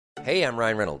Hey, I'm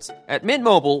Ryan Reynolds. At Mint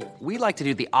Mobile, we like to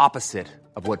do the opposite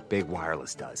of what Big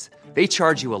Wireless does. They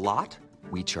charge you a lot,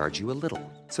 we charge you a little.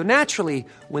 So naturally,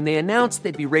 when they announced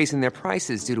they'd be raising their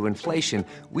prices due to inflation,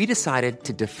 we decided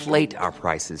to deflate our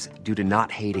prices due to not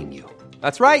hating you.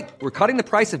 That's right. We're cutting the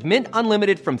price of Mint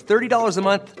Unlimited from $30 a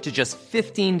month to just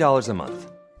 $15 a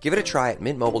month. Give it a try at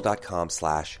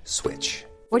mintmobile.com/switch.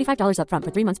 $45 up front for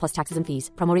 3 months plus taxes and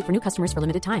fees. Promo rate for new customers for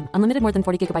limited time. Unlimited more than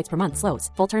 40 gigabytes per month. Slows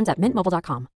full terms at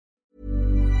mintmobile.com.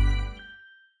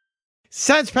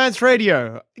 Sans Pants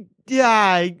Radio.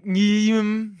 Yeah,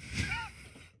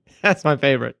 that's my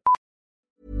favorite.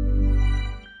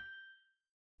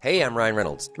 Hey, I'm Ryan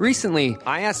Reynolds. Recently,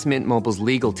 I asked Mint Mobile's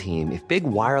legal team if big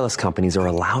wireless companies are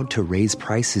allowed to raise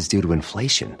prices due to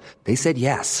inflation. They said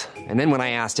yes. And then when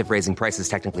I asked if raising prices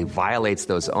technically violates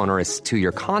those onerous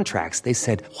two-year contracts, they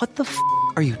said, "What the f***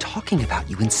 are you talking about,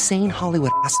 you insane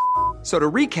Hollywood ass?" So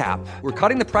to recap, we're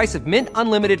cutting the price of Mint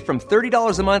Unlimited from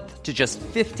 $30 a month to just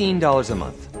 $15 a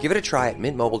month. Give it a try at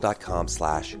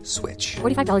mintmobile.com/switch.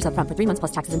 $45 up front for 3 months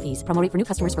plus taxes and fees. Promo rate for new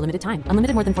customers for limited time.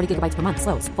 Unlimited more than 40 gigabytes per month.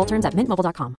 Slows full terms at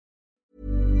mintmobile.com.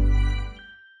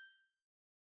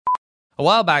 A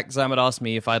while back, Zamet asked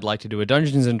me if I'd like to do a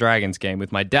Dungeons & Dragons game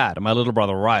with my dad and my little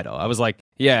brother Ryder. I was like,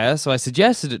 yeah, so I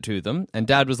suggested it to them, and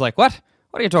Dad was like, what?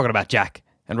 What are you talking about, Jack?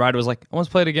 And Ryder was like, I once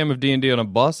played a game of D&D on a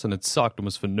bus, and it sucked and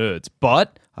was for nerds.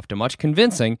 But, after much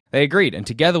convincing, they agreed, and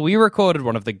together we recorded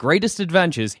one of the greatest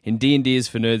adventures in D&D is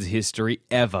for Nerds history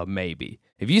ever, maybe.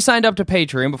 If you signed up to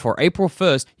Patreon before April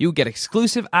 1st, you'll get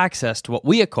exclusive access to what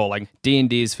we are calling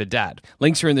D&D is for Dad.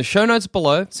 Links are in the show notes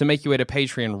below, so make your way to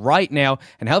Patreon right now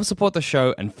and help support the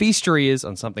show and feast your ears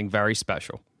on something very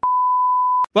special.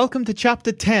 Welcome to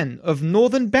Chapter 10 of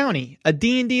Northern Bounty, a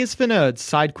D&D is for Nerds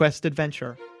side quest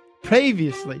adventure.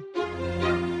 Previously.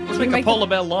 Let's make a polar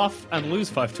bear laugh and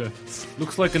lose 5 turns.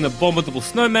 Looks like an abominable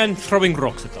snowman throwing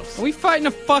rocks at us. Are we fighting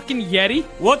a fucking Yeti?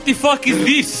 What the fuck is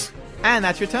this? And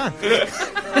that's your turn.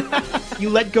 You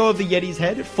let go of the Yeti's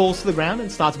head, it falls to the ground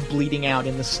and starts bleeding out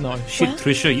in the snow. Shit,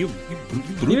 Trisha, you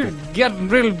You're getting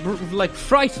real, like,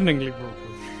 frighteningly brutal.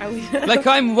 Like,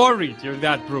 I'm worried you're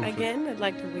that brutal. Again, I'd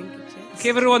like to wink at Jess. Okay,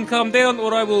 everyone calm down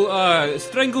or I will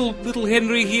strangle little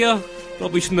Henry here.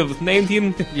 Probably shouldn't have named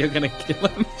him. You're gonna kill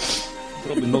him.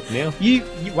 Probably not now.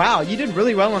 Wow, you did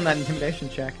really well on that intimidation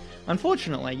check.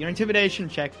 Unfortunately, your intimidation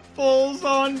check falls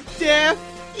on deaf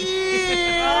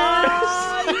ears.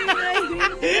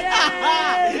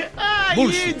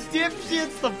 Bullshit. You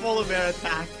dipshits, the polar bear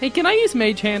attack. Hey, can I use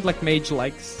Mage Hand like Mage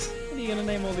likes? What are you gonna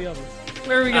name all the others?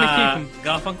 Where are we gonna keep him?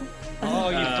 Garfunkel? Oh,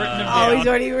 you've written him Oh, down. he's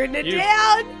already written it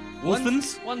down.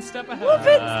 Wolfens? One step ahead.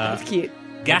 Whoopins. That's cute.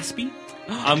 Gaspy?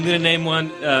 I'm gonna name one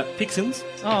Pixins,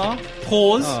 Aw.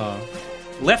 Paws, Aw.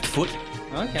 Left Foot,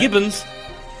 Okay. Gibbons,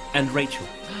 and Rachel.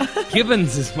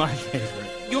 Gibbons is my favorite.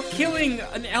 You're killing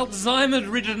an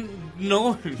Alzheimer-ridden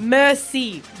gnome.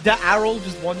 Mercy. The Arrol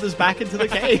just wanders back into the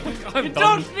cave. I'm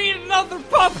done. need another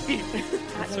puppy!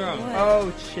 What's wrong?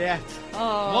 Oh, Chet.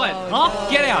 Oh, What? Huh?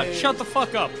 Get out. Shut the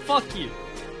fuck up. Fuck you.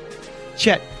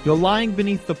 Chet, you're lying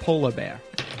beneath the polar bear.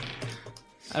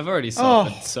 I've already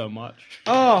suffered so much.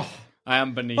 Oh. I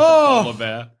am beneath Oh. the polar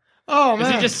bear. Oh, Is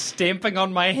man. he just stamping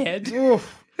on my head?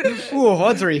 Oof. Ooh,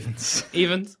 odds or evens?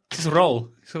 Evens. Just roll.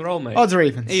 Just roll, mate. Odds or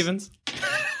evens? Evens.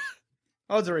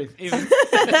 Odds or evens? Evens.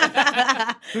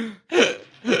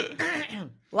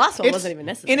 Last one wasn't even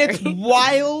necessary. In its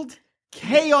wild,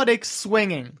 chaotic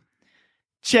swinging,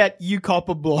 Chet, you cop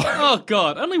a blow. Oh,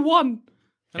 God. Only one.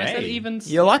 And I said Hey.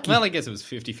 evens. You're lucky. Well, I guess it was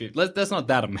 50-50. That's not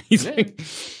that amazing.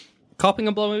 Copping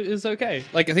a blow is okay.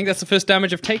 Like, I think that's the first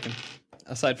damage I've taken.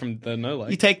 Aside from the no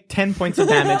leg. You take 10 points of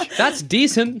damage. That's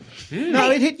decent. No,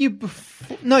 it hit you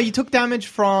before. No, you took damage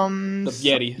from... The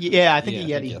Yeti. Yeah, I think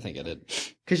a Yeti. I think I did.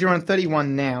 Because you're on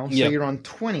 31 now, so Yep. you're on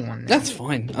 21 now. That's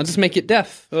fine. I'll just make it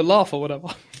deaf or laugh or whatever.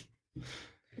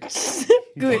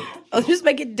 Good. I'll just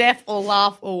make it deaf or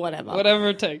laugh or whatever. Whatever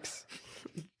it takes.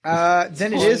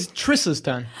 Then it is Trissa's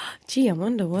turn. Gee, I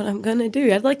wonder what I'm going to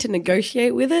do. I'd like to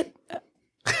negotiate with it.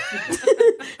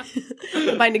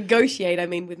 By negotiate, I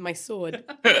mean with my sword.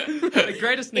 The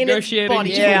greatest In its negotiating body.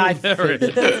 tool Yeah, there is.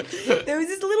 There was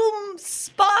this little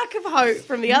spark of hope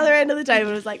from the other end of the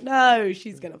table. It was like, no,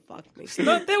 she's going to fuck me.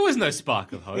 No, there was no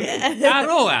spark of hope at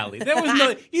all, Ali. There was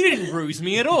no. You didn't ruse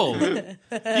me at all.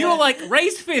 You were like,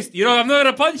 raise fist. You know, I'm not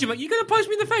gonna punch you. But you're gonna punch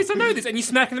me in the face. I know this. And you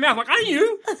smack in the mouth. Like, are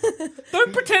you?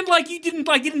 Don't pretend like you didn't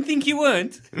think you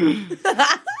weren't.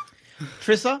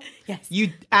 Trissa, Yes.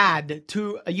 you add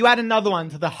another one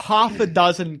to the half a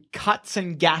dozen cuts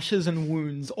and gashes and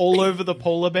wounds all over the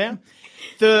polar bear.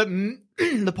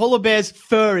 The polar bear's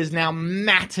fur is now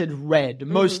matted red.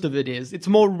 Most of it is. It's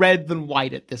more red than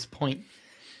white at this point.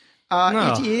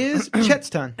 It is Chet's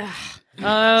turn.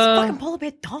 Fucking polar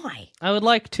bear die. I would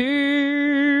like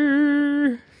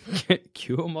to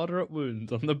cure moderate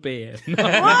wounds on the bear. No,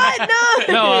 What?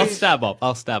 No. no, I'll stab up.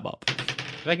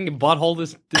 If I can butthole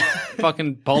this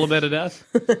fucking polar bear to death,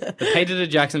 the Peter to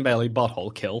Jackson Bailey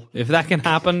butthole kill. If that can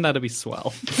happen, that'd be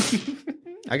swell.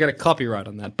 I got a copyright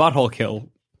on that. Butthole kill.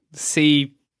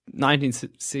 C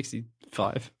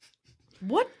 1965.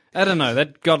 What? I don't know.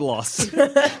 That got lost.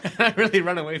 I really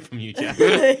run away from you, Jack.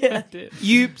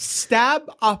 You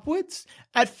stab upwards.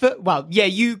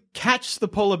 You catch the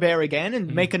polar bear again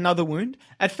and make another wound.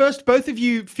 At first, both of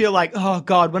you feel like, oh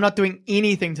God, we're not doing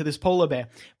anything to this polar bear.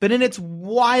 But in its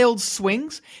wild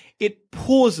swings, it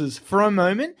pauses for a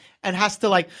moment and has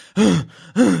to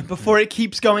before it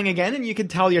keeps going again, and you can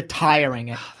tell you're tiring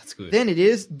it. That's good. Then it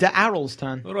is Daryl's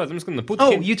turn. All right, I'm just going to put...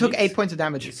 You took 8 points of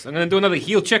damage. I'm going to do another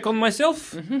heal check on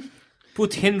myself.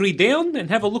 Put Henry down and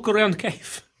have a look around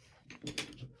cave.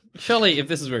 Surely, if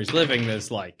this is where he's living,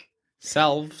 there's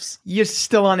salves. You're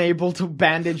still unable to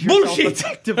bandage yourself Bullshit.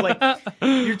 effectively.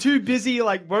 You're too busy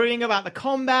worrying about the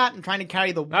combat and trying to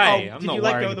carry the. Hey, oh, I'm did not you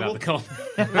let worrying go of the about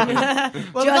wolf? the combat.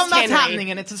 Well, the Just combat's Henry. happening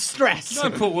and it's a stress.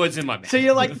 Don't put words in my mouth. So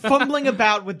you're fumbling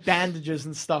about with bandages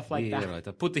and stuff like Yeah, that. right.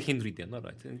 I'll put the Henry down. All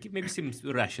right. And give maybe some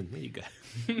ration. There you go.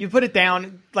 You put it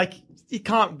down, you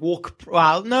can't walk.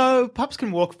 Well, no, pups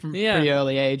can walk from pretty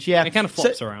early age. Yeah, It kind of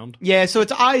flops around. Yeah, so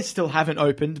its eyes still haven't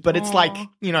opened, but it's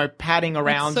padding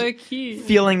around, so cute.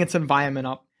 feeling its environment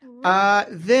up.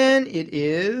 Then it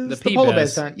is The the polar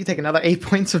bear's P-bears. turn. You take another 8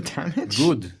 points of damage.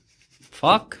 Good.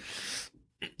 Fuck.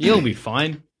 You'll be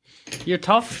fine. You're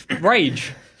tough.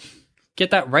 Rage.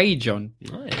 Get that rage on.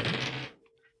 Oh, yeah.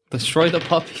 Destroy the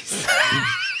puppies.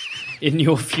 In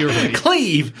your fury.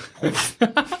 Cleave.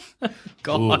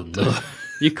 God.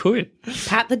 You could.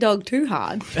 Pat the dog too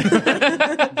hard.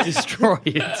 Destroy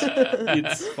it.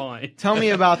 It's fine. Tell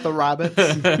me about the rabbits.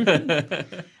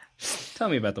 Tell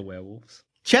me about the werewolves.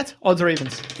 Chet, odds or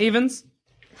evens? Evens.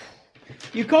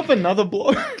 You cop another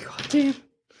blow. God damn.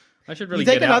 I should really You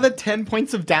take get another out. 10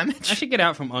 points of I damage. should get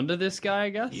out from under this guy, I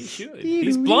guess. You should.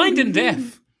 He's blind and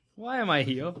deaf. Why am I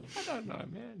here? I don't know,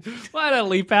 man. Why'd I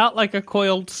leap out like a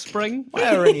coiled spring?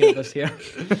 Why are any of us here?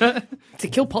 To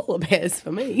kill polar bears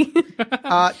for me.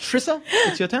 Trissa,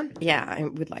 it's your turn. Yeah, I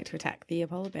would like to attack the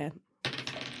polar bear.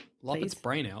 Lop its Please.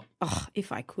 brain out. Oh,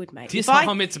 if I could, mate.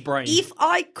 Disarm its brain. If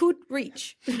I could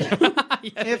reach.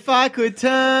 If I could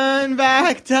turn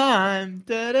back time.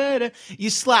 Da-da-da. You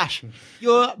slash.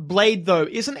 Your blade, though,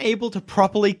 isn't able to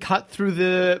properly cut through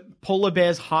the polar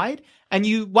bear's hide. And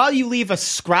while you leave a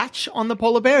scratch on the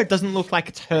polar bear, it doesn't look like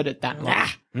it's hurt it that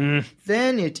much.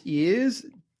 Then it is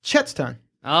Chet's turn.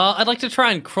 I'd like to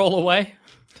try and crawl away.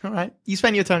 All right. You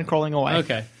spend your turn crawling away.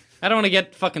 Okay. I don't want to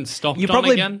get fucking stomped You're on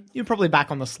again. probably back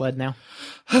on the sled now.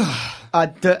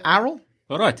 Darryl?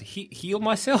 All right. Heal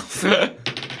myself.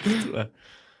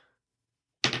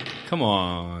 Come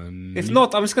on. If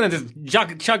not, I'm just going to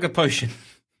just chug a potion.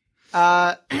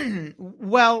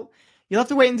 Well, you'll have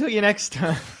to wait until your next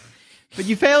turn. But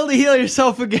you fail to heal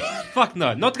yourself again. Fuck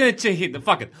no. Not going to hit the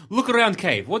fuck it. Look around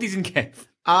cave. What is in cave?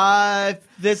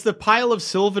 There's the pile of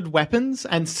silvered weapons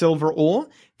and silver ore.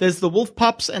 There's the wolf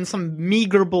pups and some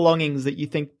meager belongings that you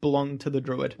think belong to the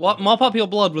druid. What? Mop up your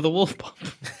blood with a wolf pup.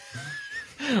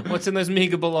 What's in those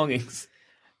meager belongings?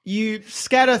 You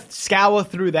scour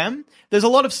through them. There's a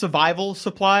lot of survival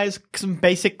supplies, some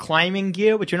basic climbing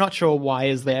gear, which you're not sure why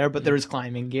is there, but there is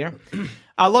climbing gear.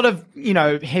 A lot of,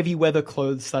 heavy weather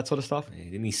clothes, that sort of stuff.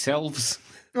 Any selves?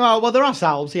 Oh, well, there are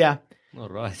salves, yeah. All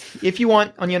right. If you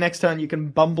want, on your next turn, you can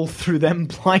bumble through them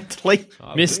blindly.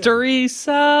 Mystery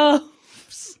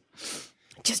salves.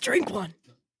 Just drink one.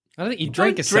 I don't think you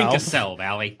drink a Drink salve. a salve,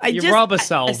 Ali. You rub a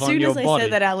salve as on soon your as I body.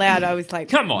 said that out loud, I was like,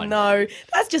 Come on. No,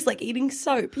 that's just like eating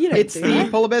soap. You don't It's do the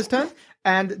that. polar bear's turn.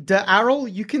 And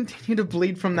Darryl, you continue to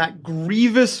bleed from that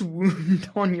grievous wound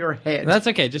on your head. That's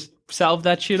okay. Just salve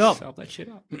that shit up. Salve that shit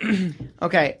up.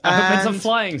 Okay. I hope it's a and-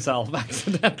 flying salve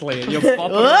accidentally and you're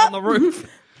popping it on the roof.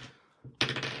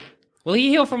 Will he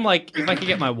heal from, if I could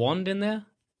get my wand in there?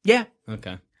 Yeah.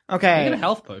 Okay. Okay. I get a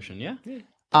health potion, yeah?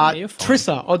 Yeah, you're fine.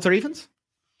 Trissa, odds or evens?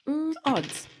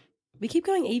 Odds. We keep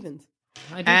going evens.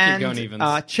 I do And keep going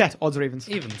evens. Chet, odds or evens?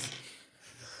 Evens.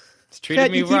 It's treating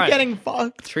Chet, me you keep right. getting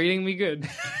fucked. Treating me good.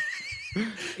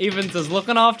 Evens is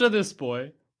looking after this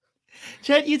boy.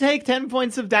 Chet, you take 10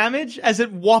 points of damage as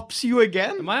it whops you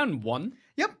again. Am I on one?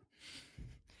 Yep.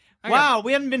 Okay. Wow,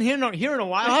 we haven't been here in a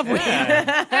while, have we?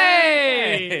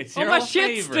 Hey! It's Oh, your my old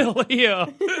shit's favorite. still here.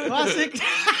 Classic.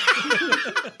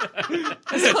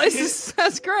 This place is,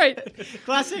 that's great.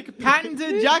 Classic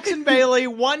patented Jackson Bailey,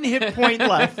 1 hit point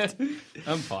left.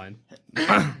 I'm fine.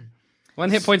 1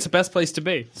 hit point's the best place to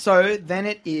be. So then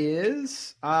it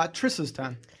is Trissa's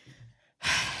turn.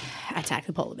 Attack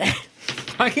the polar bear.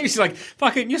 She's like,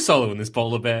 fucking, you're soloing this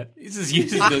polar bear. This is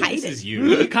you. I hate This it. is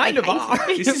you. Kind of are.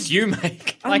 This is you,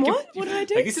 mate. What? What did I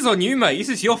do? Like, this is on you, mate. This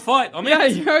is your fight. I'm Yeah,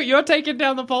 out. you're taking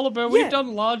down the polar bear. Yeah. We've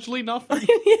done largely nothing.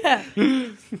 Yeah.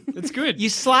 It's good. You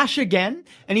slash again,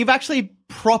 and you've actually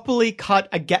properly cut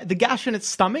the gash in its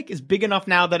stomach is big enough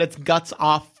now that its guts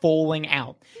are falling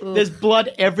out. There's blood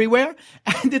everywhere,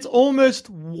 and it's almost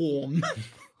warm.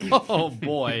 Oh,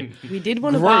 boy. We did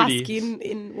want to Grody. bask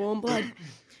in warm blood.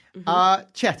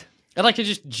 Chet. I'd like to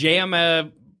just jam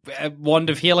a wand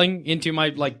of healing into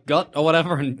my gut or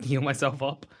whatever and heal myself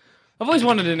up. I've always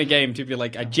wanted in a game to be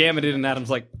like, I jam it in and Adam's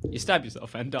like, you stab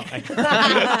yourself and die.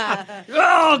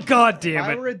 Oh, god damn If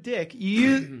I it. were a dick,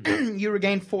 you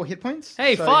regain 4 hit points.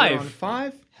 Hey, so 5. You're on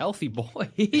 5. Healthy boy.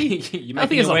 You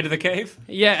making your way to the cave?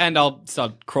 Yeah, and I'll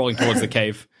start crawling towards the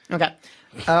cave. Okay.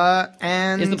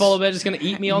 And Is the polar bear just going to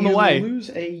eat me on the you way? lose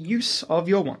a use of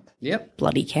your wand. Yep.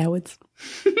 Bloody cowards.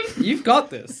 You've got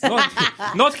this.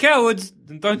 Not cowards.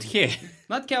 Don't care.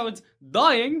 Not cowards.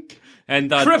 Dying. And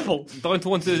Triple. Don't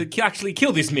want to actually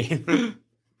kill this man.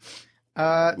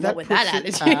 That with puts that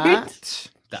it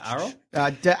attitude. The arrow?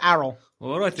 at the arrow.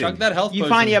 All right then. Chug that health You potion.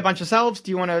 find a bunch of selves.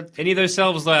 Do you want to? Any of those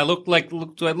selves that I look like? Do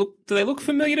they look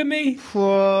familiar to me?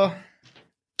 I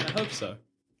hope so.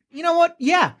 You know what?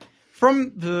 Yeah.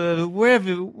 From where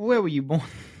were you born?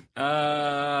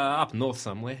 Up north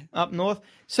somewhere. Up north.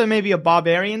 So maybe a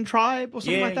barbarian tribe or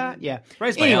something Yeah, like that. Yeah.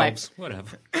 Raised by Anyway. elves.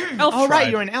 Whatever. Elf Oh tribe. right,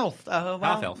 you're an elf. Well,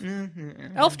 Half elf.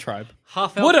 Elf tribe.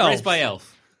 Half elf. Wood elf. Raised by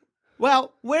elf.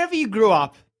 Well, wherever you grew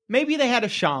up, maybe they had a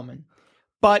shaman.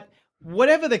 But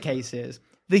whatever the case is,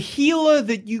 the healer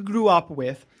that you grew up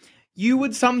with, you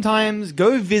would sometimes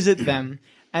go visit them,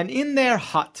 and in their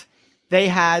hut, they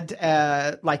had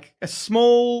like a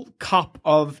small cup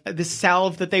of this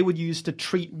salve that they would use to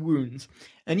treat wounds.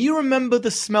 And you remember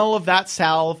the smell of that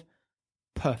salve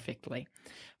perfectly.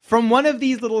 From one of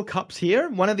these little cups here,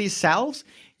 one of these salves,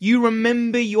 you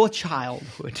remember your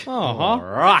childhood. All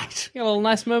right. Got a little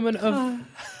nice moment of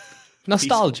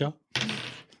nostalgia.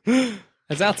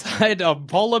 As outside of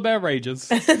polar bear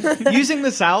rages. Using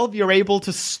the salve, you're able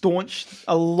to staunch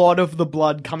a lot of the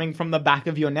blood coming from the back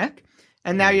of your neck.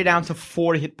 And now you're down to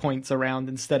 4 hit points around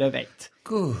instead of 8.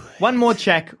 Good. One more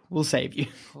check will save you.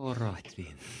 All right then.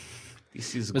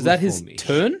 This is Was good that for his me.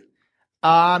 turn?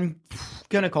 I'm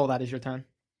gonna call that as your turn.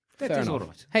 That Fair is all enough.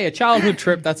 right. Hey, a childhood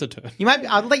trip, that's a turn.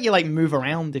 I'd let you move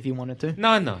around if you wanted to.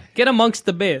 No. Get amongst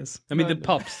the bears. I mean, the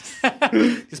pups.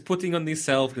 Just putting on this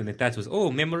self, and that was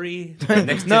memory.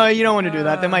 Next No, you don't want to do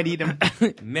that. They might eat him.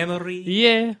 memory.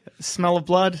 Yeah. Smell of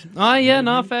blood. Oh, yeah,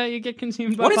 no, fair. You get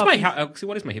consumed by What is my puppies.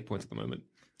 what is my hit points at the moment?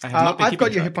 I have not been I've got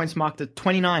keeping your track. hit points marked at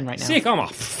 29 right now. Sick.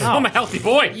 I'm a healthy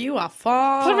boy. You are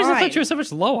For some reason, I thought fine. you were so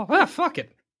much lower. Ah, fuck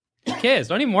it. Who cares?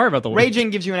 Don't even worry about the wound.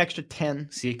 Raging gives you an extra 10.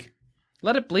 Sick.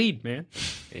 Let it bleed, man.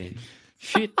 Eh.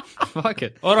 Shit. Fuck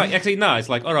it. All right. Actually, no. It's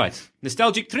like, all right.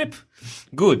 Nostalgic trip.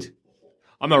 Good.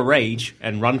 I'm a rage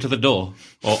and run to the door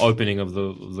or opening of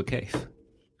the cave.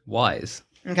 Wise.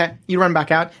 Okay, you run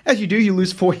back out. As you do, you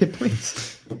lose 4 hit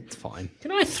points. It's fine.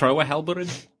 Can I throw a halberd?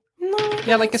 No,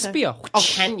 Yeah, like a spear. Oh,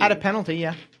 can you? At a penalty,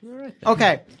 yeah.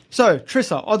 Okay, so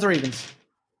Trissa, odds or evens?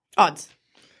 Odds.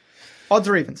 Odds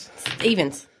or evens?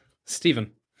 Evens.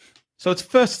 Steven. So it's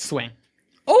first swing.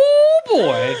 Oh,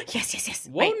 boy. Yes.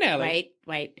 Whoa, Nelly.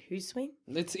 Wait. Who's swing?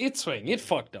 It's swing. It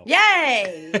fucked up.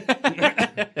 Yay!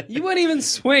 You weren't even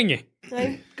swinging.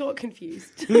 I got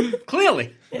confused.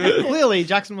 Clearly. Clearly,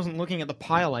 Jackson wasn't looking at the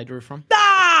pile I drew from.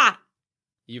 Ah!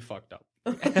 You fucked up.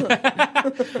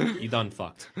 You done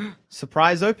fucked.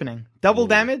 Surprise opening. Double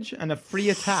damage and a free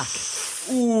attack.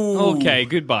 Okay,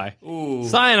 goodbye. Ooh.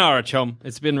 Sayonara, chum.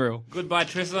 It's been real. Goodbye,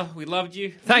 Trissa. We loved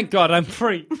you. Thank God I'm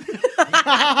free.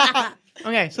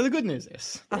 Okay, so the good news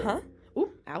is Ooh,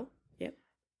 ow. Yep.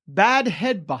 bad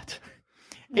headbutt.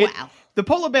 Wow. The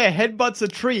polar bear headbutts a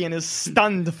tree and is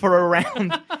stunned for a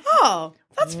round. Oh,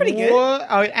 that's pretty good.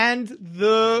 And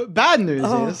the bad news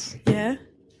is Yeah.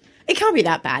 It can't be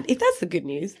that bad. If that's the good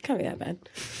news, it can't be that bad.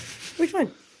 Which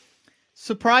one?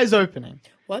 surprise opening.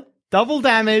 What? Double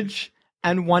damage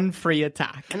and 1 free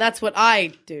attack. And that's what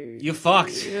I do. You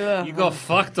fucked. You got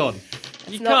fucked on.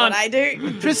 That's not what I do.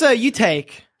 Trissa, you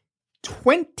take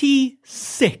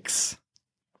 26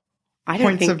 I don't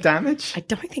points think. of damage. I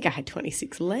don't think I had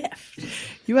 26 left.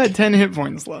 You had 10 hit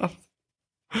points left.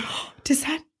 Does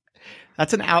that?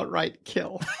 That's an outright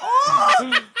kill.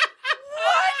 What?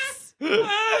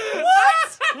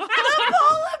 What? The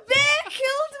polar bear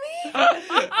killed me?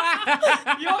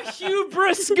 Your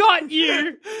hubris got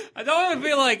you. I don't want to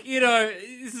be like,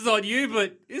 this is on you,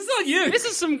 but it's on you. This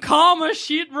is some karma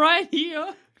shit right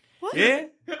here. Yeah?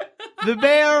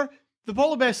 The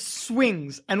polar bear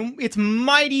swings, and its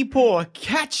mighty paw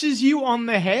catches you on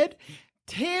the head,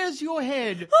 tears your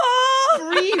head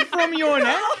free from your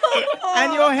neck,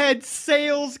 and your head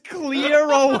sails clear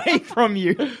away from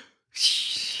you.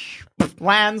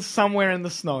 Lands somewhere in the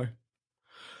snow.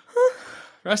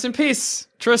 Rest in peace,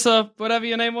 Trissa, whatever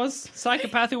your name was.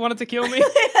 Psychopath who wanted to kill me.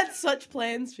 I had such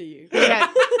plans for you.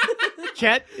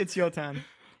 Chet, it's your turn.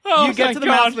 Oh, You get thank to the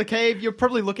God. mouth of the cave, you're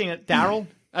probably looking at Daryl.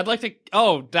 I'd like to...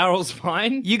 Oh, Daryl's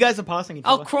fine. You guys are passing each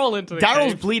I'll other. crawl into the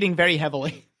Daryl's cave. bleeding very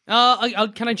heavily.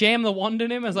 Can I jam the wand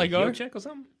in him as I go? Heal check or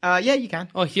something? Yeah, you can.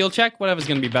 Oh, heal check? Whatever's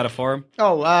going to be better for him.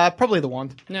 Oh, probably the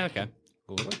wand. Yeah, okay.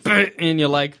 Alright. In your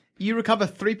leg. You recover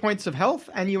 3 points of health,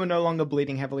 and you are no longer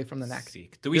bleeding heavily from the neck.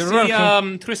 Sick. Do we You're see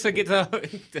welcome. Trissa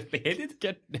get beheaded?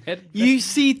 Get head. You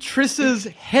see Trissa's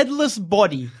headless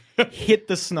body hit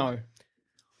the snow.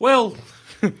 Well,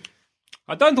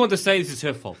 I don't want to say this is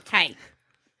her fault, Hey,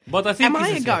 but I think am this I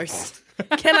a is her ghost?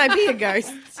 Can I be a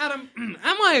ghost? Adam, am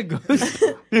I a ghost?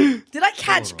 Did I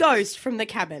catch ghost from the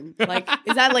cabin? Like,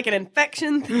 is that like an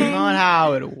infection thing? Not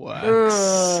how it works.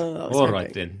 fault. All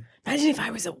right, then. Imagine if I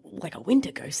was a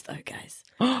winter ghost, though, guys.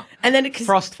 And then because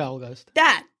Frostfell ghost.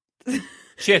 that.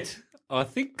 Shit, I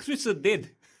think Trissa dead.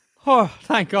 Oh,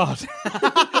 thank God.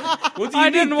 What do you I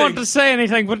didn't want to think? say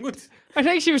anything, but I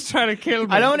think she was trying to kill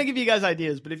me. I don't want to give you guys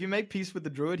ideas, but if you make peace with the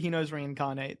druid, he knows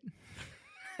reincarnate.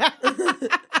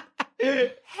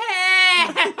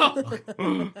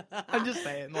 I'm just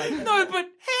saying, like, No, but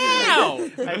how?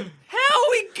 How are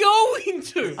we going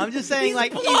to? I'm just saying,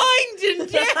 like, Blind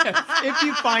and deaf. if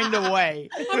you find a way.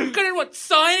 I'm gonna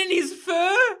sign in his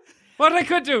fur? What I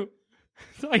could do,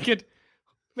 I could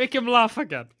make him laugh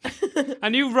again.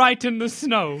 And you write in the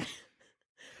snow.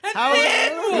 How,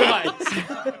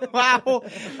 What? wow,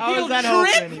 how He'll does that help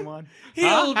trip. anyone?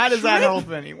 He'll How does that trip. help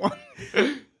anyone?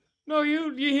 No,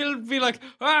 he'll be like,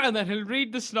 and then he'll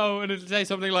read the snow and it'll say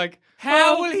something like,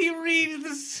 How "Oh, will he read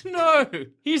the snow?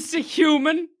 he's a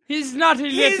human. He's not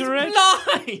He's illiterate.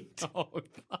 blind Oh,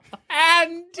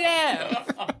 and deaf.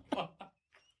 I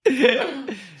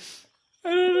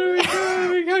don't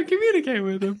know. We can't communicate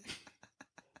with him.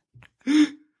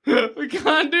 We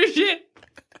can't do shit.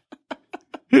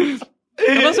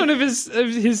 Unless one of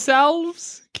his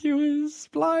selves cures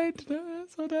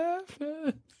blindness or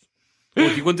deafness.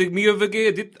 What, you want to take me over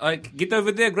here? Did I get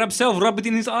over there, grab self, rub it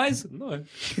in his eyes? No.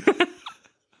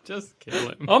 Just kill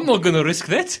him. I'm not gonna risk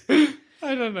that.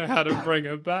 I don't know how to bring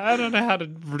him back. I don't know how to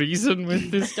reason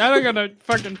with this guy. I'm gonna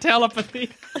fucking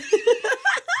telepathy.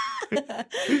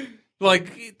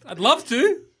 Like, I'd love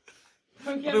to.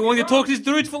 I want you to talk to this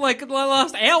dude for like the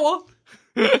last hour.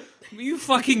 You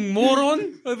fucking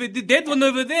moron. Over the dead one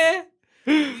over there.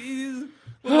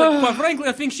 Well, quite frankly,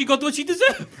 I think she got what she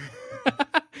deserved.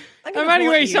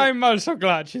 Anyway, so I'm so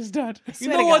glad she's dead. You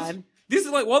know what? This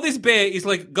is like, while this bear is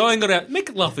like going around, make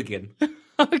it laugh again.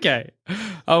 Okay.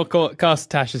 I'll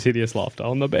cast Tash's hideous laughter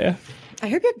on the bear. I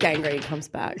hope your gangrene comes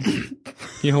back.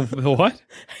 You know what?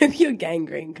 I hope your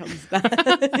gangrene comes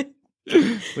back.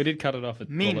 We did cut it off at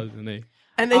Mean. below the knee.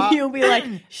 And then you'll be like,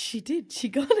 she did. She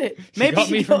got it. Maybe got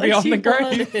me she from got beyond what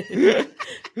the she grave.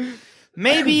 wanted.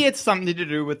 Maybe it's something to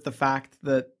do with the fact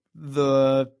that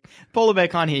the polar bear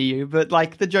can't hear you, but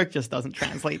like the joke just doesn't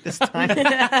translate this time.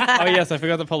 Oh yes, I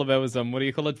forgot the polar bear was what do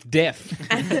you call it? Deaf.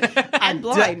 And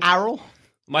blind. Arrel,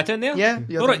 My turn now? Yeah,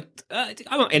 your All right. I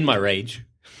won't end my rage.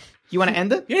 you want to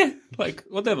end it? Yeah, like,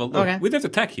 whatever. Look, Okay. we'd have to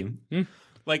attack him.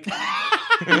 Like,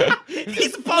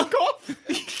 He's fuck off.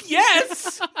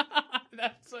 yes!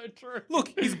 That's so true.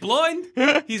 Look, he's blind,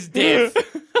 he's deaf.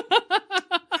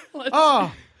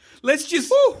 Oh, Let's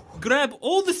just grab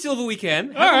all the silver we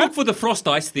can. Have a look for the frost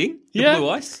ice thing, the Yeah. blue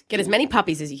ice. Get as many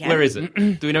puppies as you can. Where is it?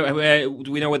 Do we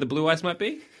know where the blue ice might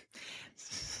be?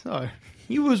 so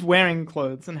he was wearing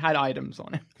clothes and had items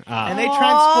on him, and they Oh,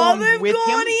 transformed they've with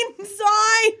gone him.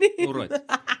 inside. All right.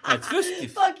 Right, first,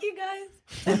 Fuck you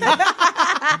guys.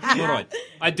 all right.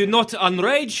 I do not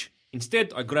unrage.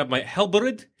 Instead, I grab my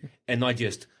halberd and I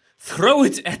just throw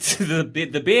it at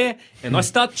the bear, and I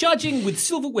start charging with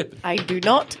silver weapon. I do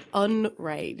not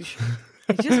unrage.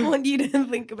 I just want you to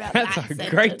think about That's that a sentence.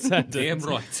 great sentence. Damn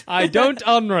right. I don't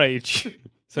unrage.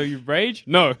 So you rage?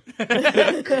 No.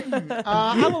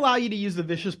 I'll allow you to use the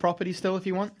vicious property still if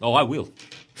you want. Oh, I will.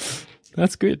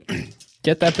 That's good.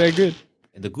 Get that bear good.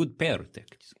 And a good bear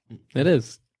attack. It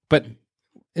is. But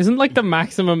isn't like the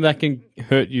maximum that can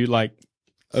hurt you like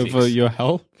over 6. your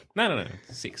health? No.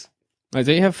 6. Oh,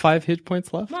 do you have 5 hit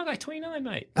points left? No, I got 29,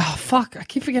 mate. Oh, fuck. I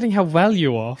keep forgetting how well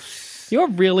you are. You're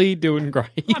really doing great.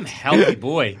 I'm a healthy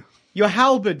boy. Your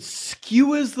halberd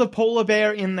skewers the polar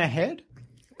bear in the head.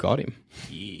 Got him.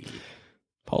 Yeah.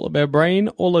 Polar bear brain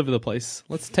all over the place.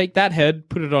 Let's take that head,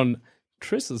 put it on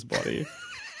Triss's body.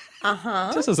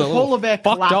 This is a Polar little bear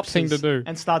fucked up collapses thing to do.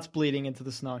 and starts bleeding into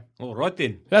the snow. All right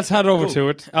then. Let's head over Cool. to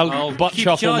it. I'll butt keep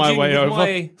shuffle my charging way with over.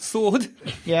 my sword.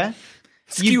 Yeah?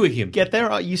 Skewer him. Get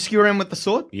there? You skewer him with the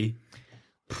sword? Yeah.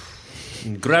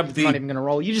 And grab Not the even going to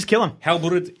roll. You just kill him.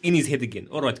 halberd in his head again.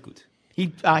 All right, good. He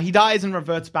dies and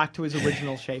reverts back to his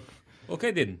original shape.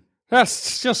 Okay then.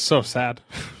 That's just so sad.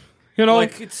 You know,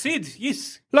 Like it said,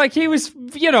 yes. like he was,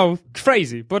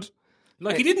 crazy, but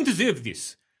Like he didn't deserve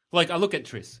this. Like I look at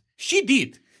Triss. She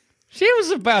did. she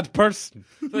was a bad person.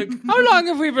 Like How long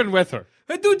have we been with her?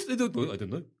 I don't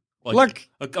know. Like-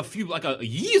 a few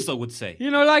years, I would say.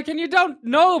 And you don't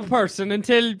know a person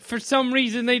until for some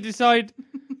reason they decide,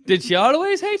 did she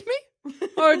always hate me?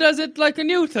 Or does it like a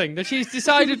new thing that she's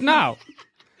decided now?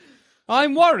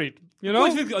 I'm worried,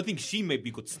 I think she maybe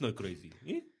got snow crazy.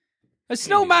 Yeah? Is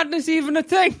snow madness even a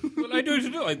thing? Well, I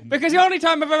don't know. Because the only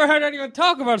time I've ever heard anyone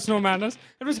talk about snow madness,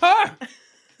 it was her.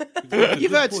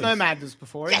 You've heard snow madness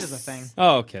before. It is a thing.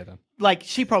 Oh, okay then. Like,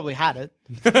 she probably had it.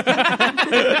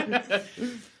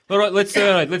 All right,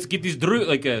 let's get this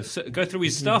Druid. Go through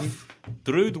his stuff.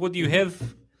 Druid, what do you have?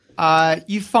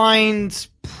 You find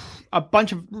a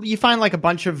bunch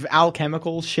of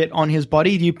alchemical shit on his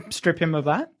body. Do you strip him of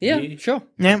that? Yeah, sure.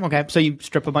 Yeah, okay. So you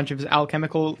strip a bunch of his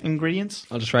alchemical ingredients.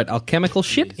 I'll just write alchemical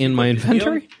shit in my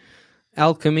inventory.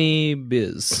 Alchemy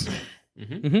biz.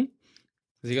 Mm-hmm.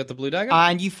 Has he got the blue dagger?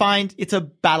 And you find it's a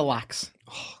battle axe.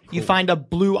 You find a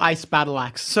blue ice battle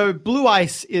axe. So blue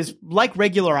ice is like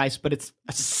regular ice, but it's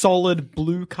a solid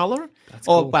blue color.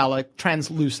 A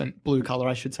translucent blue color,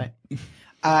 I should say.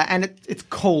 And it's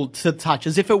cold to the touch,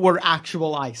 as if it were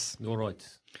actual ice. All right.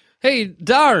 Hey,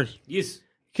 Dar, Yes,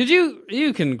 could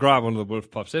you can grab one of the wolf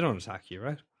pups. They don't attack you,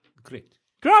 right? correct.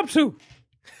 Grab two.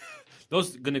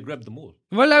 Those gonna grab them all.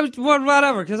 Well,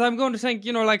 whatever, because I'm going to think,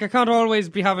 I can't always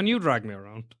be having you drag me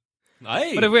around.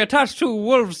 Aye. But if we attach 2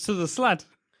 wolves to the sled,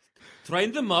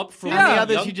 Train them up from And the Yeah.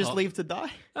 others young you just up. leave to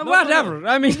die. whatever. no.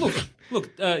 I mean, Look,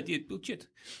 shit.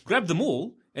 Grab them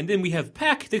all, and then we have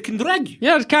Pack that can drag you.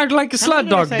 yeah, it's kind of like a sled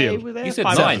dog deal. You said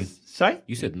 5 9. Sorry?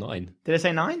 You said 9. Did I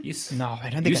say 9? Yes. No, I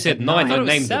don't think You I said 9. I I thought it was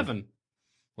named 7. them.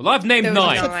 Well, I've named There was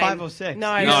 9. I said 9. 5 or 6.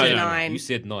 No, No, it's no, no. 9. You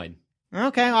said 9.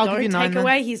 Okay, I'll give you Don't 9 take then.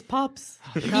 away his pops.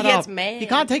 He Shut gets up. mad. You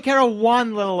can't take care of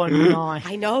one little one. 9.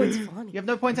 I know, it's funny. You have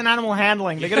no points in animal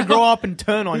handling. They're going to grow up and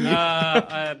turn on you.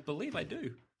 I believe I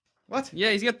do. What? Yeah,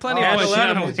 he's got plenty Oh, of shit. points in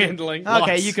animal handling.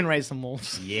 Okay, Lots. you can raise some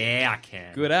wolves. Yeah, I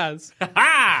can. Good as.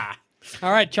 Ha!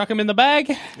 All right, chuck him in the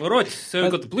bag. All right, so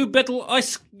we've got the blue battle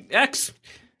ice axe.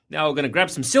 Now we're going to grab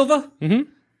some silver. Mm-hmm.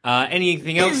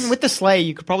 Anything else? With the sleigh,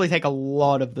 you could probably take a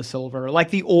lot of the silver, like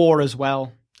the ore as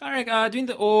well. All right, doing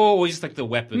the or just like the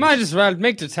weapons. Might as well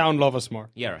make the town love us more.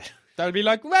 Yeah, right. They'll be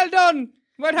like, well done.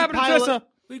 What happened to pilot- Trissa?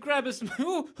 We grab us.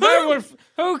 Werewolf.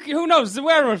 Who knows? The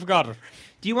werewolf got her.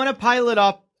 Do you want to pile it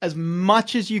up as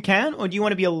much as you can, or do you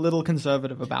want to be a little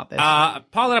conservative about this?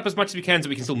 Pile it up as much as we can so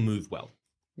we can still move well.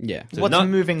 Yeah. So What's no-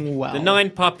 moving well? The 9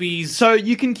 puppies. So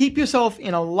you can keep yourself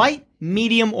in a light,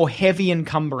 medium, or heavy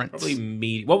encumbrance. Probably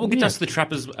medium. What will get us to the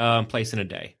trapper's place in a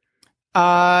day?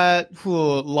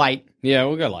 Light, Yeah,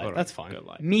 we'll go light. All right, That's fine. go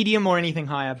light. medium, or anything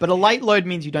higher. But a light load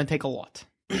means you don't take a lot.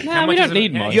 Nah, we much don't is it?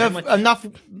 need Yeah, much. You How have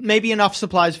much? enough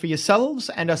supplies for yourselves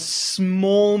and a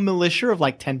small militia of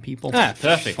like 10 people. Ah,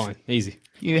 Perfect. Fine. Easy.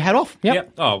 You head off.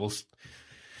 Yep. Oh, we'll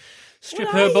strip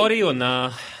What her are you- body or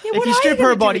nah? Yeah, If what you are strip gonna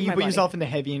her do body, with you my put body? yourself into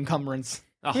heavy encumbrance.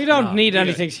 Oh, We don't nah, need we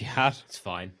anything she had. It's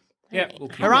fine. Yeah, we'll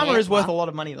keep Her it. armor is worth a lot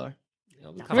of money, though.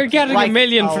 We're getting Like $1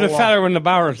 million for the a lot. fellow in the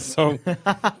barrel, so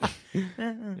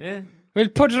Yeah. we'll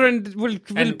put her in. We'll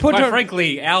And put quite her.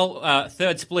 frankly, our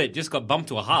third split just got bumped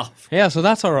to a half. Yeah, so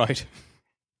that's all right.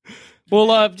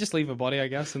 We'll just leave her body, I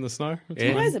guess, in the snow. It's Yeah.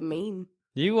 What fine. does it mean?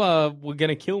 You were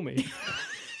gonna kill me,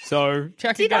 so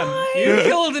check Did again. I? You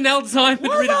killed an Alzheimer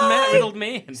riddled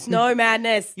man. Snow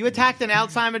madness. You attacked an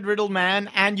Alzheimer-riddled man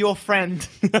and your friend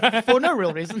for no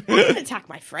real reason. I didn't attack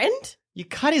my friend. You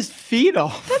cut his feet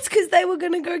off. That's because they were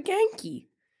going to go ganky.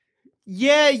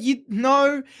 Yeah,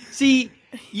 See,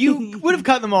 you would have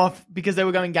cut them off because they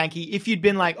were going ganky if you'd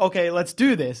been like, okay, let's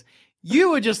do this.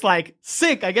 You were just like,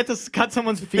 sick, I get to cut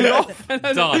someone's feet off. Done.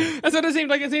 That's what it seemed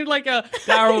like. It seemed like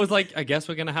Daryl was like, I guess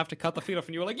we're going to have to cut the feet off.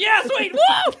 And you were like, yeah, sweet,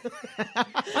 woo!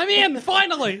 I'm in,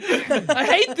 finally. I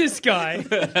hate this guy.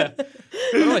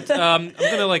 All right, I'm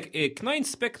gonna can I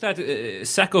inspect that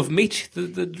sack of meat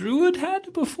the druid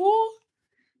had before?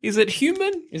 Is it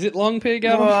human? Is it long pig,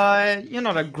 Adam? You're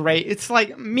not a great. It's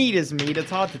like meat is meat.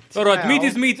 It's hard to tell. All right, meat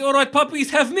is meat. All right,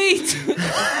 puppies have meat.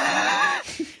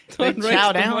 Don't chow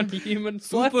raise them down. on human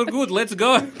flesh. Super good. Let's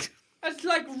go. That's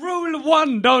like rule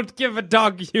 1, don't give a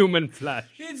dog human flesh.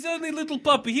 It's only a little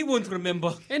puppy. He won't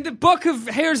remember. In the book of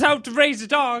Here's How to Raise a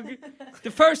Dog,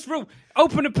 the first rule,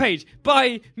 open a page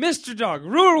by Mr. Dog.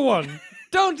 Rule 1,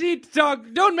 don't eat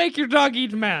dog, don't make your dog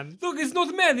eat man. Look, it's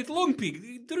not man. It's long pig.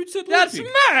 It said long That's pig.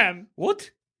 man!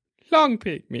 What? Long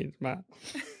pig means man.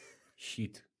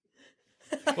 Shit.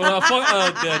 Well,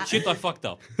 shit, I fucked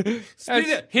up. Spit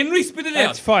it. Henry, spit it out.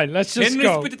 That's fine, let's just Henry,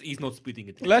 go. spit it. He's not spitting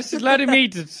it. Let's just let him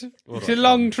eat it. It's a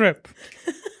long trip.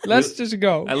 Let's just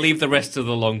go. I leave the rest of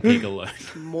the long pig alone.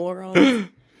 Moron.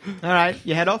 All right,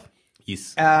 you head off.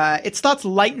 Yes. It starts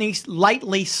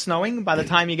lightly snowing by the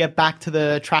time you get back to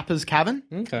the trapper's cabin.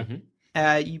 Okay.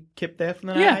 You kept there for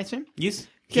the night, Yeah. I assume? Yes.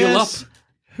 Heal up. Guess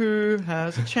who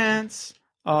has a chance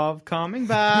of coming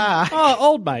back? Oh,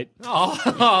 old mate.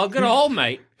 Oh, good old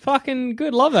mate. Fucking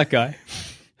good, love that guy.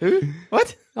 Who?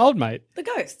 What? Old mate. The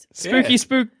ghost. Spooky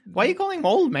Yeah. Why are you calling him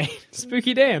old mate?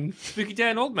 Spooky Dan. Spooky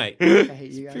Dan, old mate. I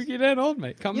hate you guys. Spooky Dan, old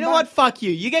mate. Come You know back. what? Fuck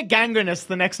you. You get gangrenous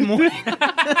the next morning.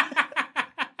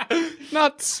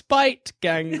 Not spite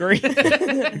gangrene.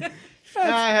 I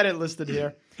had it listed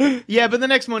here. Yeah, but the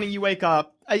next morning you wake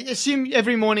up. I assume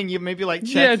every morning you maybe like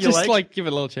check yeah, your just legs. like give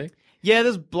it a little check. Yeah,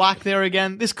 there's black there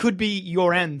again. This could be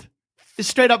your end. This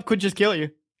straight up could just kill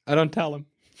you. I don't tell him.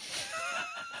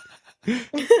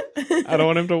 I don't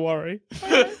want him to worry.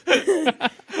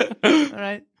 All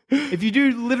right. If you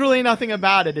do literally nothing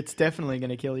about it, it's definitely going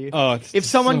to kill you. Oh, it's If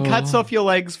someone so- cuts off your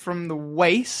legs from the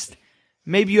waist,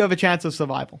 maybe you have a chance of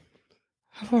survival.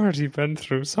 I've already been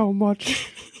through so much.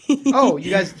 Oh, you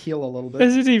guys heal a little bit.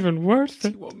 Is it even worth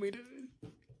it? You want me to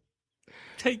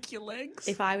take your legs?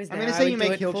 If I was I'm there, going to I say would you do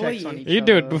make it heal for checks you. on each You'd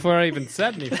do it other. before I even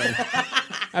said anything.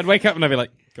 I'd wake up and I'd be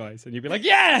like, guys, and you'd be like,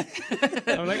 yeah!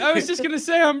 I'm like, I was just going to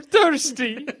say I'm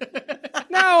thirsty.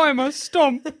 Now I must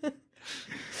stomp.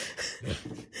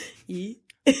 You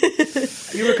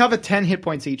recover 10 hit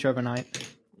points each overnight.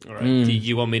 All right. Do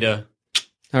you want me to?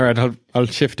 All right, I'll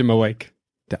shift him awake.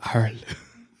 The Earl.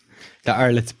 The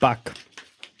Earl, it's back.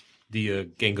 The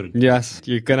gangrene. Yes,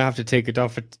 you're going to have to take it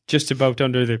off. It's just about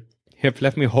under the hip.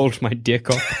 Let me hold my dick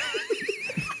up.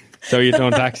 So you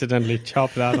don't accidentally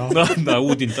chop that off. No, I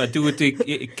wouldn't. I do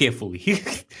it carefully.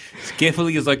 As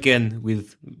carefully as I can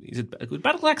with... Would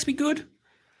battle axe be good?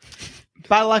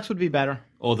 Battle axe would be better.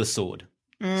 Or the sword?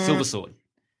 Silver sword.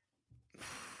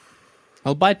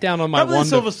 I'll bite down on my Probably the wand.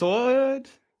 silver Of... sword.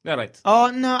 All right.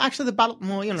 Oh, no, actually the battle...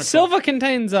 Well, you know. Silver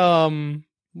contains,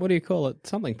 what do you call it?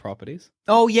 Something properties.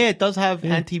 Oh, yeah, it does have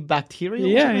antibacterial. or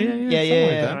Yeah, something. yeah, yeah, something like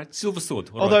yeah. that. All right. Silver sword.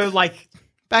 All Although, right. like,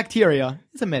 bacteria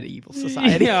is a medieval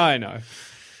society. Yeah, I know.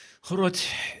 All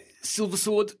right. Silver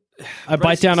sword. I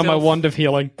bite down on my yourself. wand of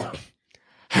healing.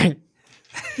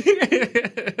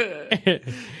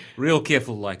 Real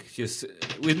careful, like, just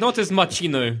with not as much,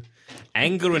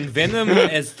 anger and venom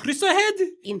as Trissa had.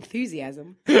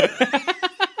 Enthusiasm.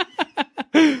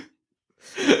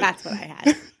 That's what I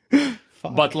had.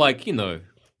 But, like,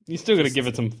 You still got to give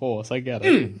it some force. I get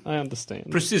it. I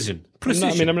understand. precision. I'm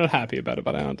Precision. not happy about it,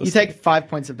 but I understand. You take 5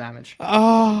 points of damage.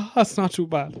 Oh, that's not too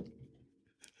bad.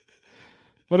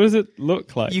 What does it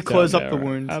look like? You close down up the there,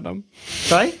 wound. Adam?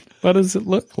 Sorry? What does it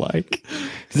look like?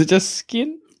 Is it just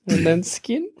skin and then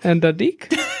skin and a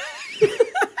dick?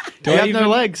 You have no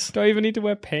legs. Do I even need to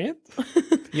wear pants?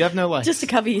 You have no legs. Just to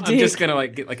cover your I'm dick. just gonna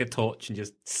like get like a torch and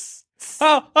just.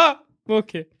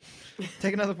 Okay.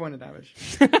 Take another point of damage.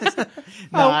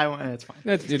 No, I won't. It's fine.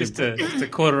 That's Just to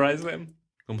cauterize them.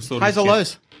 Highs or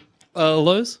lows?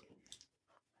 Lows?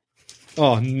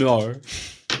 Oh, no.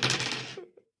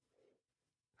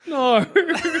 No.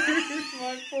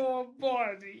 My poor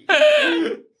body.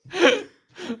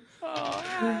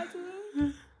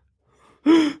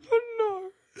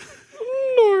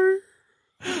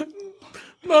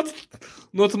 No.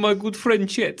 Not my good friend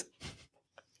Chet.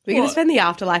 We're going to spend the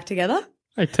afterlife together.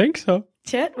 I think so.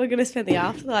 Chet, we're going to spend the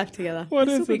afterlife together. What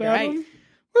this is will be it, great. Adam?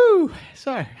 Woo!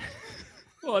 Sorry.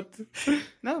 What?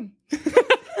 No.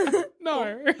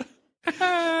 No.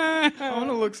 I want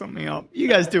to look something up. You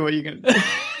guys do what you're going to do.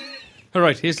 All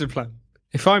right, here's the plan.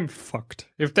 If I'm fucked,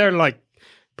 if they're like,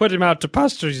 put him out to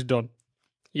pasture, he's done.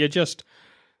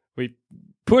 We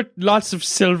put lots of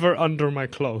silver under my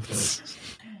clothes.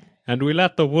 And we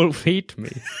let the wolf eat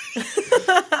me.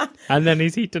 And then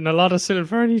he's eaten a lot of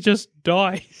silver and he just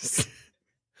dies.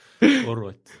 All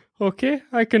right. Okay,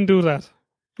 I can do that.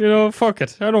 Fuck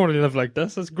it. I don't want to live like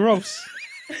this. It's gross.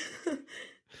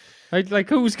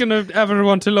 Who's gonna ever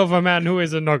want to love a man who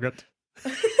is a nugget?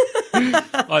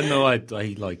 I know. I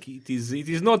like it. It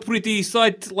is not pretty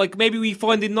sight. Like maybe we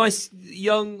find a nice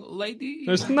young lady.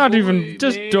 It's not even.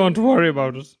 Just don't worry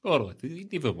about it. All right,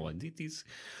 never mind. It is,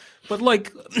 but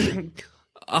like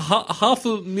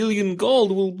 $500,000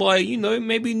 gold will buy,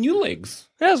 maybe new legs.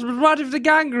 Yes, but what if the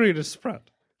gangrene is spread?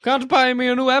 Can't buy me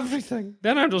a new everything.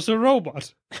 Then I'm just a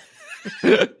robot.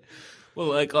 Well,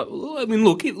 like I mean,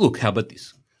 look. How about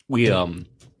this? We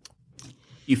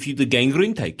if the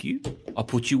gangrene take you, I'll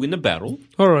put you in a barrel.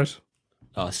 All right.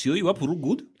 Seal you up real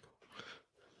good.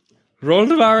 Roll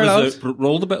the barrel out.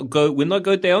 Roll the go when I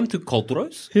go down to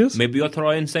Coltros. Yes. Maybe I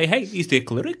try and say, "Hey, is there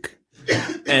cleric?"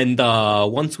 And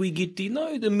once we get the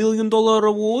 $1 million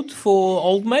award for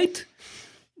old mate,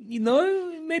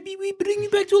 maybe we bring you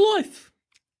back to life.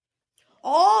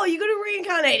 Oh, you're going to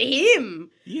reincarnate him.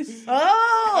 Yes. Oh,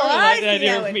 I the see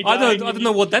idea how of it- me I don't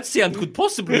know what that sound could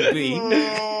possibly be.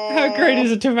 How great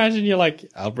is it to imagine you're like,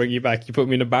 I'll bring you back, you put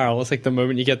me in a barrel. It's like the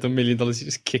moment you get the $1 million, you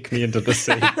just kick me into the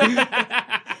sea.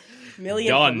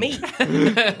 million Done. for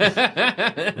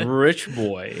me. Rich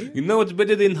boy. You know what's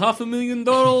better than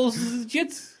 $500,000,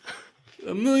 Jet?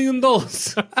 $1 million.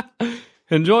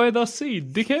 Enjoy the sea,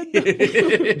 dickhead.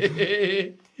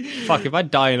 Fuck, if I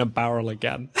die in a barrel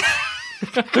again.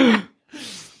 All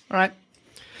right.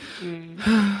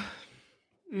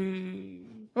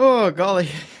 Oh, golly.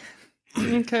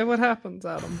 Okay, what happens,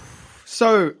 Adam?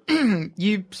 So,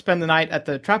 you spend the night at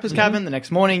the trapper's cabin. The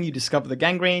next morning, you discover the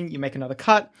gangrene. You make another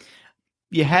cut.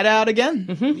 You head out again.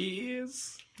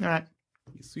 Yes. All right.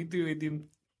 Yes, we do it.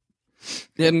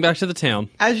 Heading back to the town.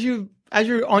 As you're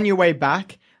on your way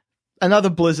back, another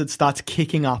blizzard starts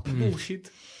kicking up. Bullshit.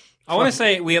 I want to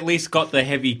say we at least got the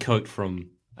heavy coat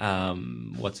from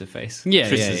what's her face? Yeah,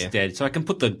 Tristan's yeah. dead, so I can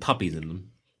put the puppies in them.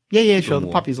 Yeah, sure. The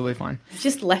more. puppies will be fine. I've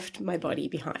just left my body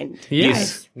behind.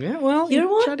 Yes. Yeah, well, You know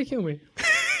what? tried to kill me.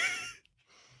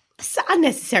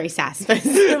 Unnecessary sass, first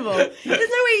of all. There's no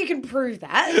way you can prove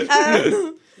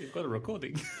that. We've got a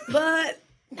recording. But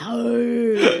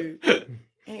no.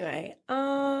 Anyway,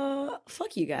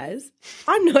 fuck you guys.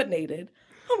 I'm not needed.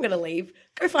 I'm gonna leave.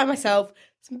 Go find myself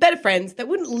some better friends that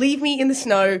wouldn't leave me in the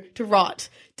snow to rot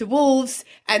to wolves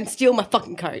and steal my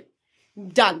fucking coat.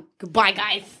 Done. Goodbye,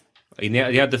 guys. In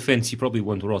our defense, you probably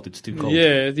won't rot. It's too cold.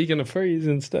 Yeah, you're gonna freeze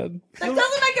instead. That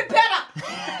doesn't make it better.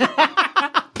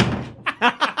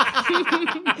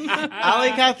 Ali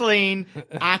Kathleen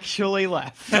actually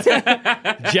left.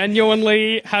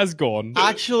 Genuinely has gone.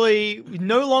 Actually,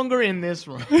 no longer in this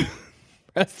room.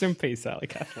 Rest in peace, Sally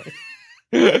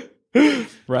Kathleen.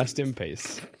 Rest in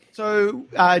peace. So,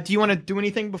 do you want to do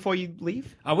anything before you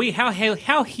leave? Are we how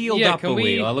healed Yeah, up can are we?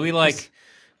 we- Are we like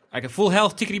a full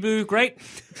health tickety boo? Great.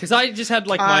 Because I just had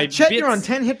like my Chet, bits. you're on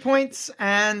 10 hit points,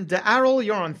 and Errol,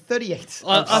 you're on 38.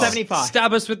 of 75.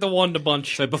 Stab us with the Wonder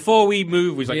Bunch. So before we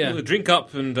move, we Yeah. drink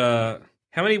up and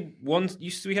how many ones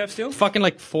used do we have still? Fucking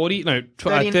like 40, no,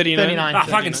 39. 39. Ah,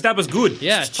 fucking stab us good.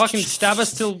 Yeah, fucking stab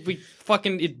us till we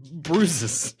fucking, it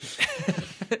bruises.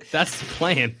 That's the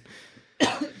plan.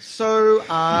 So,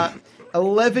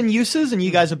 11 uses, and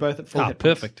you guys are both at full hit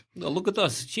points. Perfect. Oh, look at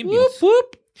us, champions.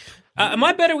 Whoop. Am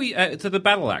I better to the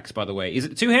battle axe, by the way? Is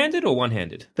it two-handed or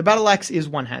one-handed? The battle axe is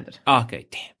one-handed. Oh, okay,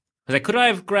 damn. Could I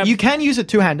have grabbed... You can use it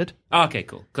two-handed. Oh, okay,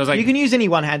 cool. Because You can use any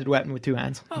one-handed weapon with two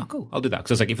hands. Oh, cool. I'll do that.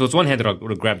 Because if it was one-handed, I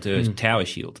would have grabbed a tower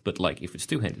shield. But if it's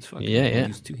two-handed, fuck. Yeah, I'll yeah.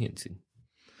 use two hands.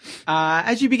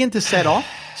 As you begin to set off,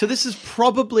 so this is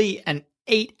probably an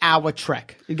 8-hour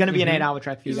trek. It's going to be an 8-hour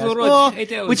trek for you It's guys. all right, Or-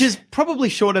 8 hours. which is probably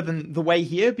shorter than the way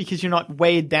here because you're not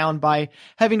weighed down by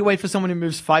having to wait for someone who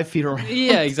moves 5 feet around.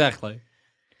 Yeah, exactly.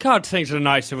 Can't think of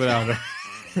nicer without it.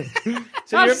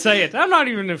 So I'll you're, say it. I'm not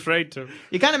even afraid to.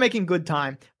 you're kind of making good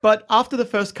time. But after the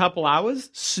first couple hours,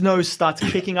 snow starts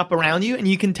kicking up around you, and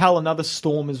you can tell another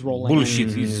storm is rolling.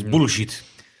 Bullshit. It's bullshit.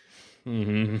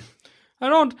 I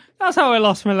don't. That's how I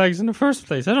lost my legs in the first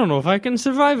place. I don't know if I can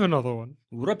survive another one.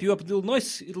 We'll wrap you up a little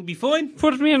nice. It'll be fine.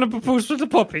 Put me in a post with the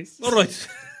puppies. All right.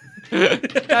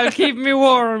 That'll keep me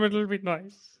warm. It'll be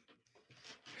nice.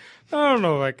 I don't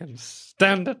know if I can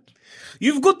stand it.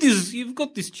 You've got this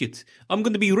shit. I'm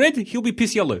going to be red. He'll be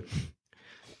piss yellow.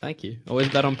 Thank you. Always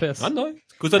bet on piss. I know.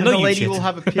 Because I And know the you lady shit. will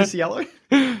have a piss yellow.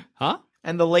 Huh?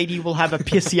 And the lady will have a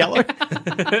piss yellow.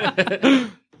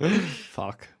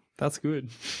 Fuck. That's good.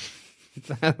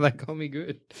 That got me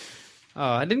good. Oh,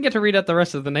 I didn't get to read out the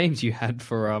rest of the names you had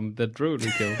for the druid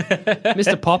we killed.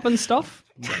 Mr. Pop and stuff?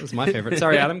 That was my favorite.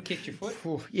 Sorry, Adam, kicked your foot.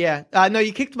 Ooh, yeah. No,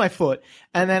 you kicked my foot.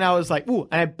 And then I was like, ooh.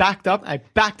 And I backed up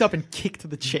and kicked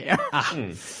the chair.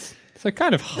 So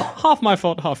kind of half my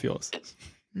fault, half yours.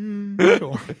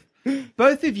 Sure.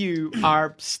 Both of you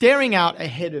are staring out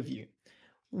ahead of you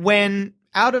when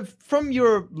from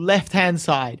your left-hand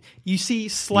side, you see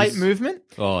slight movement.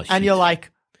 Oh, shit. And you're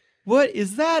like, what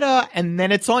is that? And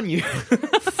then it's on you.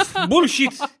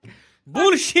 Bullshit.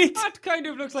 Bullshit. That kind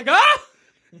of looks like, ah!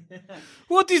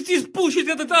 What is this bullshit?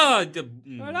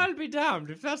 Well, I'll be damned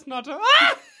if that's not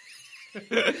ah!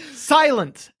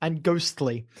 Silent and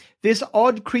ghostly. This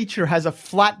odd creature has a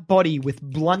flat body with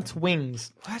blunt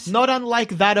wings. Not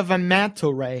unlike that of a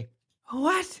manta ray.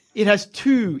 What? It has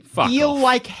two Fuck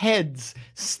eel-like heads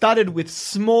studded with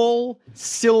small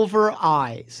silver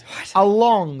eyes. A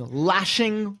long,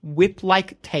 lashing,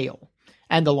 whip-like tail.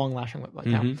 And a long, lashing, whip-like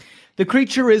tail. The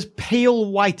creature is pale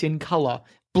white in color,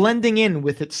 blending in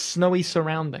with its snowy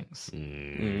surroundings.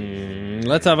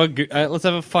 Let's have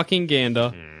a fucking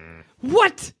gander.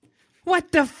 What?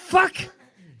 What the fuck?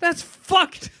 That's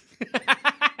fucked.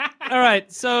 All right,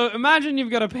 so imagine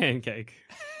you've got a pancake.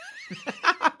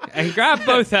 And grab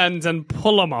both ends and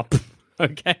pull them up.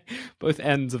 Okay? Both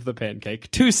ends of the pancake.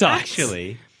 Two sides.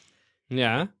 Actually,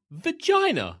 Yeah.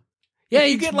 vagina. Yeah,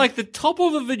 If you get like the top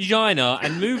of a vagina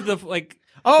and move the like.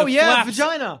 Oh, the yeah, flaps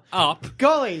vagina. up,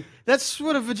 Golly, that's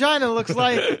what a vagina looks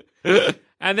like.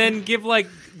 and then give like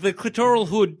the clitoral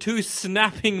hood two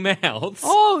snapping mouths.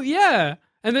 Oh, yeah.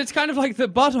 And it's kind of like the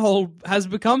butthole has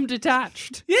become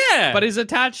detached, Yeah, but is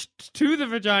attached to the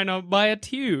vagina by a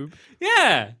tube.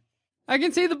 yeah. I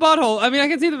can see the butthole. I mean, I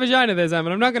can see the vagina there, Sam,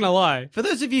 and I'm not going to lie. For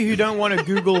those of you who don't want to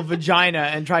Google vagina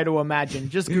and try to imagine,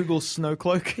 just Google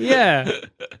snowcloak. Yeah.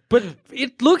 But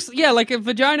it looks, yeah, like a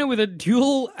vagina with a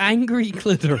dual angry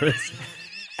clitoris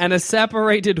and a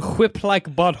separated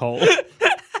whip-like butthole.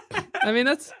 I mean,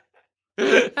 that's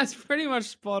pretty much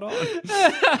spot on.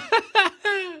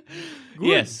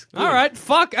 Yes. All right,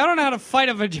 fuck. I don't know how to fight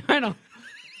a vagina.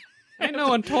 Ain't no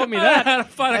one taught me that. How to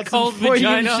fight a That's cold some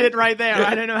Freudian vagina. shit right there.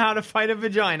 I don't know how to fight a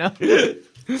vagina.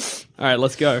 All right,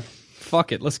 let's go.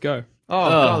 Fuck it, let's go. Oh,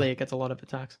 golly, it gets a lot of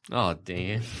attacks. Oh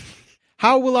damn.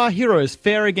 How will our heroes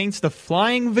fare against a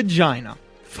flying vagina?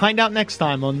 Find out next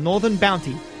time on Northern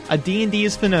Bounty, a D&D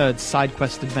is for Nerds side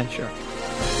quest adventure.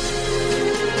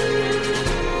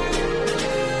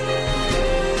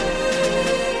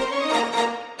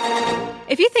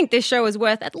 If you think this show is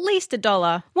worth at least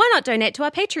 $1, why not donate to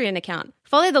our Patreon account?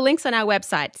 Follow the links on our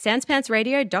website,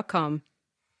 sanspantsradio.com.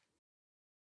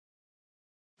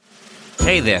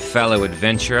 Hey there, fellow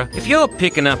adventurer. If you're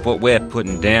picking up what we're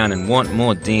putting down and want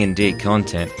more D&D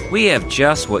content, we have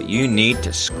just what you need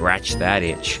to scratch that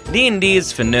itch. D&D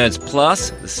is for Nerds Plus,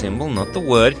 the symbol, not the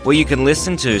word, where you can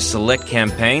listen to select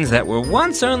campaigns that were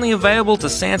once only available to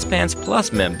Sanspants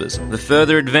Plus members. The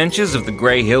further adventures of the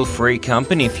Grey Hill Free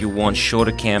Company if you want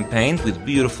shorter campaigns with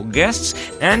beautiful guests,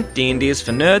 and D&D is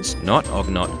for Nerds, not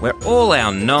Ognot, where all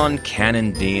our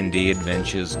non-canon D&D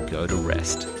adventures go to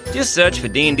rest. Just search for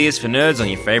D&D is for Nerds on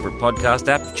your favorite podcast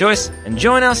app of choice and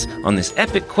join us on this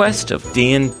epic quest of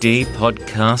D&D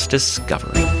podcast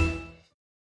discovery.